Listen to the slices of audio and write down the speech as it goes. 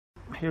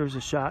Here's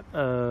a shot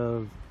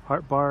of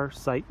Heart Bar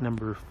site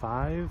number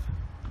 5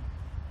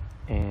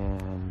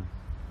 in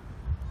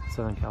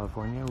Southern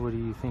California. What do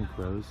you think,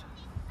 Rose?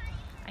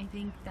 I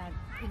think that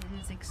it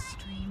is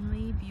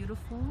extremely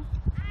beautiful,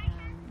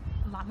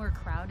 a lot more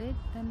crowded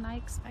than I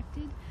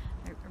expected.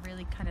 I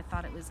really kind of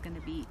thought it was going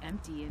to be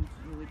empty and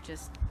it would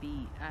just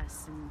be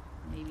us and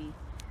maybe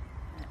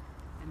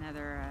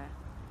another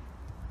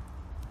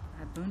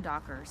a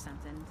boondocker or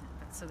something.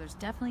 So there's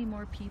definitely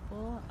more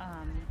people.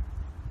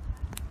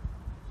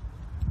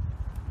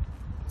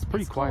 It's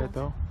pretty quiet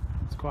though.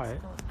 It's quiet.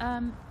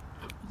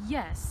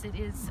 Yes, it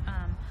is.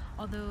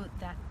 Although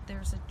that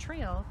there's a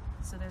trail,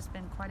 so there's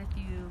been quite a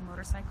few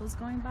motorcycles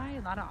going by,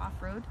 a lot of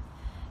off-road.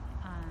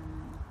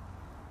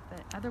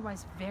 But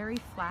otherwise very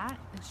flat,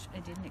 which I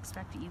didn't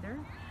expect either.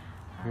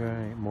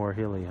 Right, more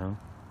hilly, huh?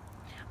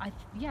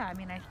 Yeah, I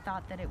mean, I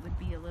thought that it would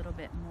be a little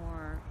bit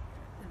more.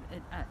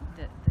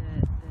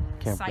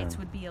 The sites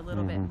would be a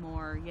little bit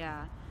more,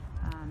 yeah,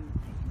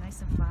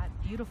 nice and flat,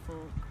 beautiful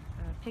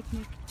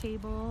picnic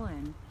table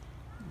and.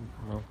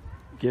 Well,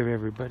 give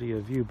everybody a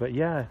view, but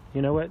yeah,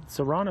 you know what?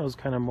 Serrano's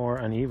kind of more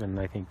uneven.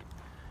 I think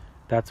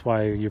that's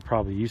why you're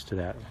probably used to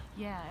that.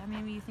 Yeah, I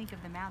mean, when you think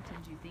of the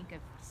mountains, you think of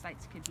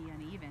sites could be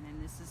uneven,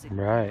 and this is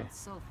right. It's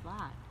so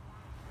flat.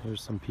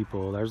 There's some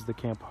people. There's the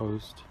camp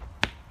host,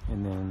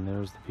 and then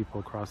there's the people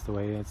across the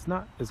way. It's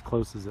not as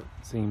close as it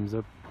seems.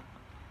 They're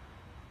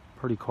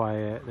pretty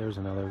quiet. There's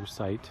another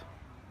site,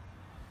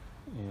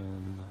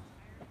 and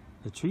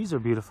the trees are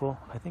beautiful.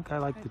 I think I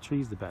like the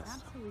trees the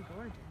best. Absolutely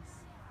gorgeous.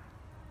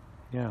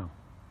 Yeah.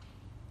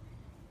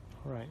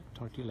 All right.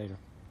 Talk to you later.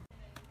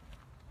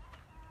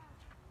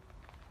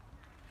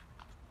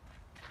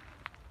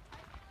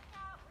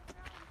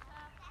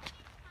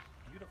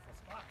 Beautiful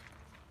spot.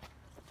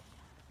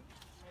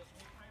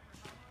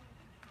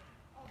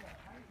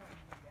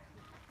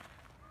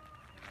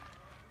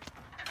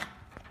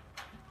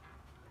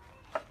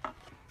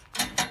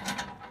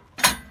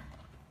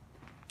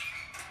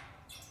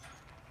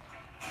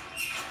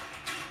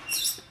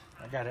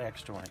 I got an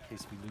extra one in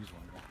case we lose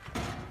one.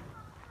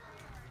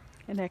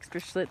 An extra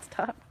Schlitz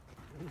top.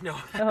 No,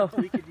 oh.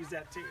 We could use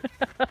that too.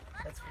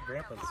 That's for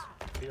Grandpa's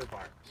beer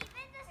bar.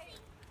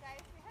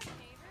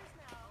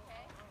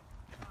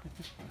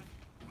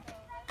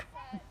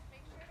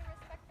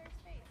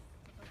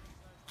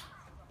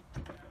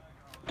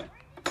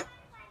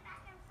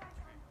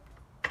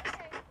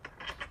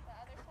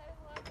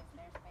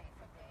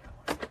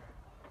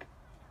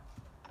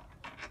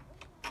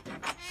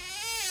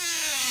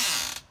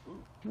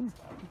 Ooh,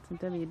 it's a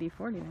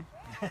WD-40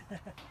 there.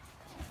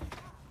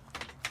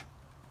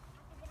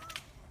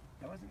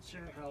 I wasn't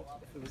sure if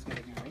it was going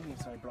to be raining,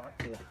 so I brought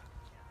the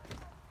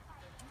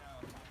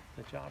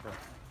jobber.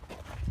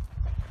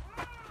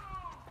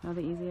 Oh,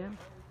 the easy up.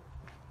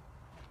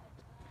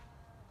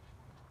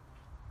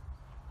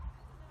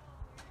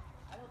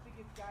 I don't think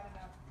it's got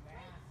enough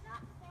mass.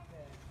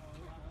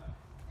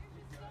 There's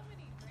just so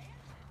many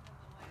branches in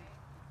the way.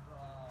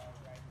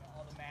 Right,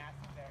 all the mass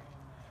is there.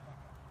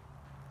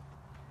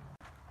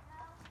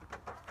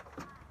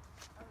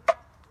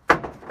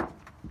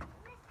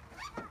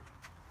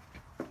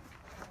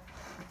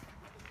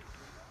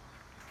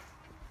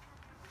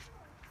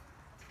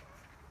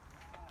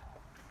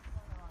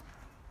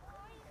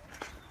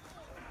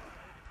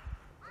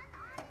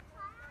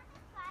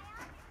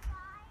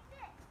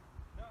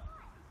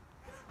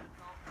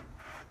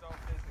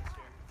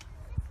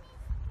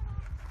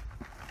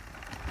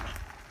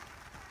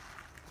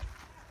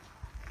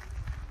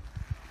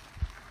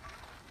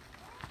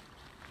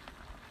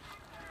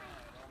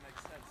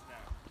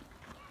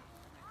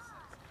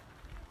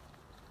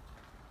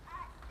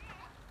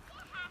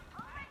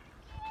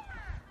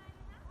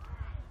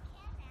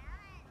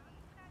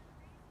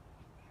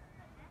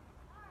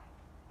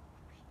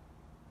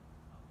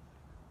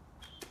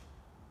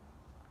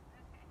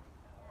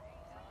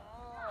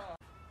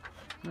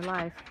 We're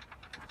live.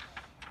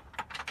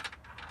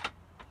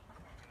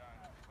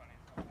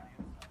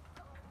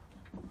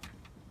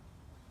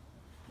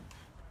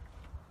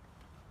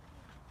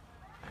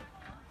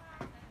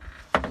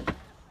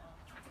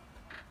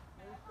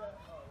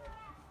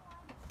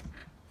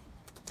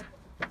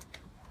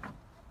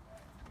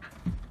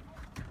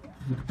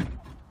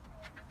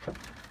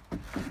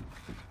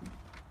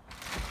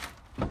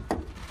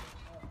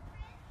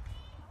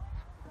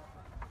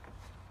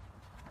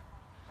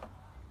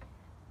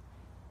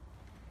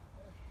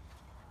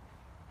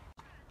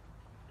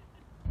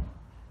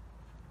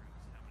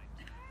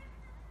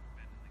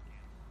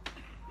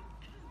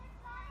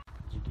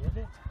 Did you get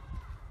it?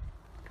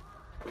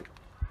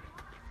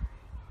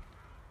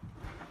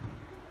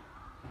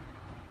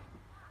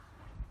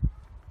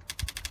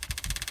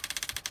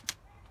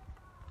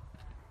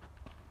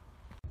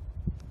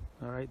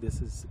 All right, this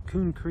is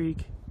Coon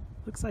Creek.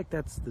 Looks like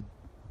that's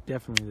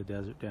definitely the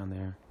desert down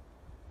there.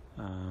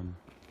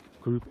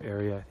 Group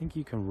area. I think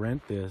you can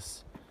rent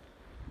this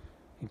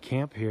and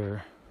camp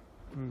here.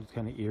 It's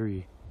kind of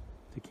eerie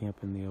to camp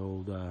in the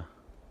old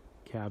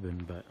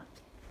cabin, but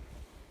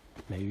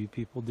maybe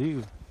people do.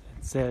 It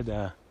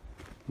said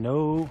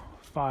no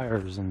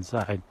fires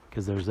inside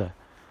because there's a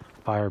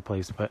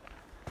fireplace, but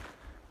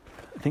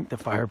I think the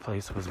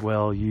fireplace was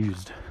well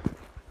used,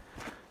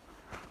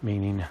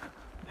 meaning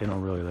they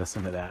don't really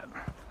listen to that.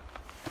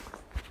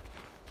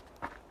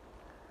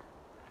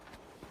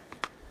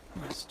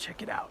 Let's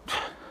check it out.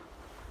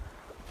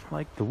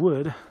 Like the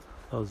wood,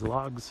 those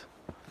logs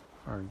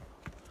are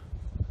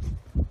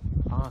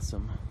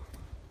awesome.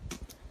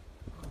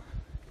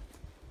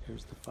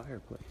 Here's the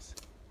fireplace.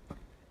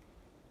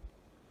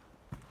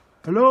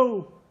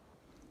 Hello?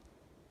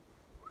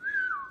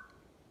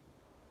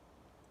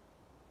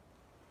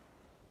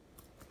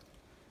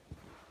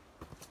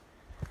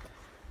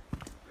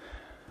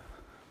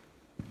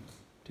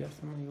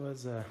 Definitely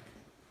was a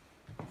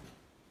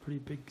pretty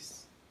big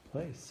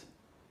place.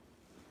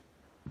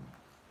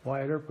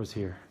 Wyatt Earp was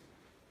here,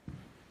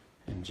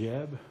 and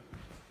Jeb,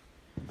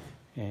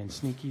 and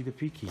Sneaky the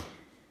Peaky.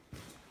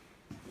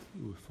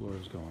 Ooh, the floor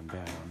is going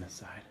bad on this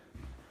side.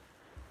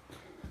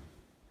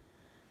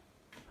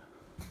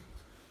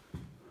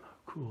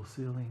 Cool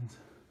ceilings.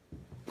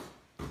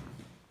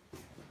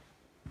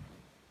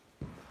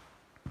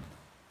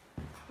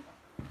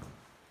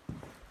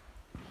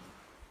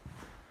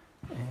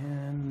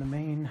 And the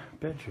main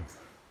bedroom.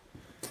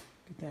 Look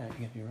at that,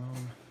 you got your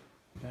own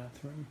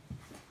bathroom.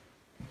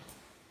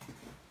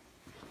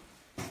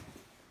 Look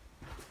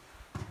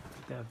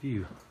at that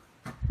view.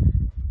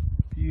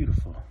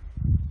 Beautiful.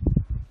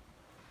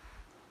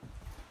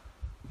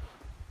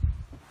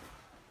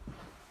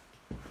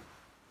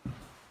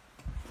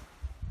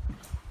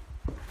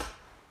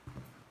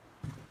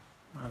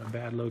 Not a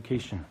bad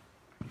location.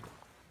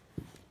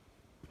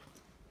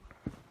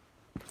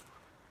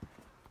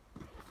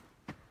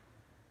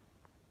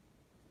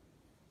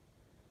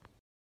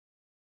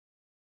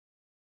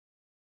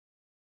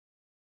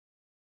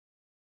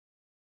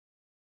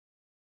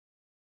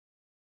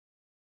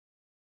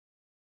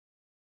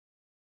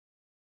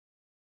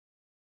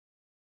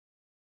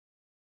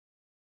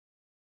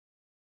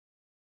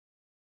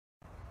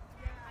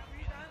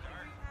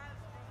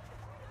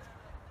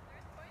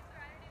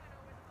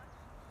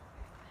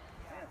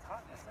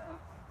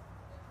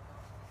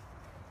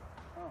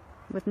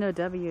 With no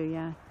W,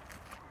 yeah.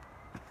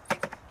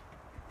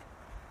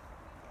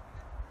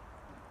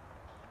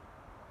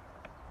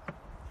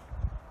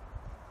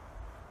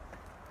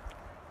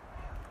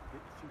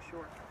 It's too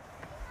short.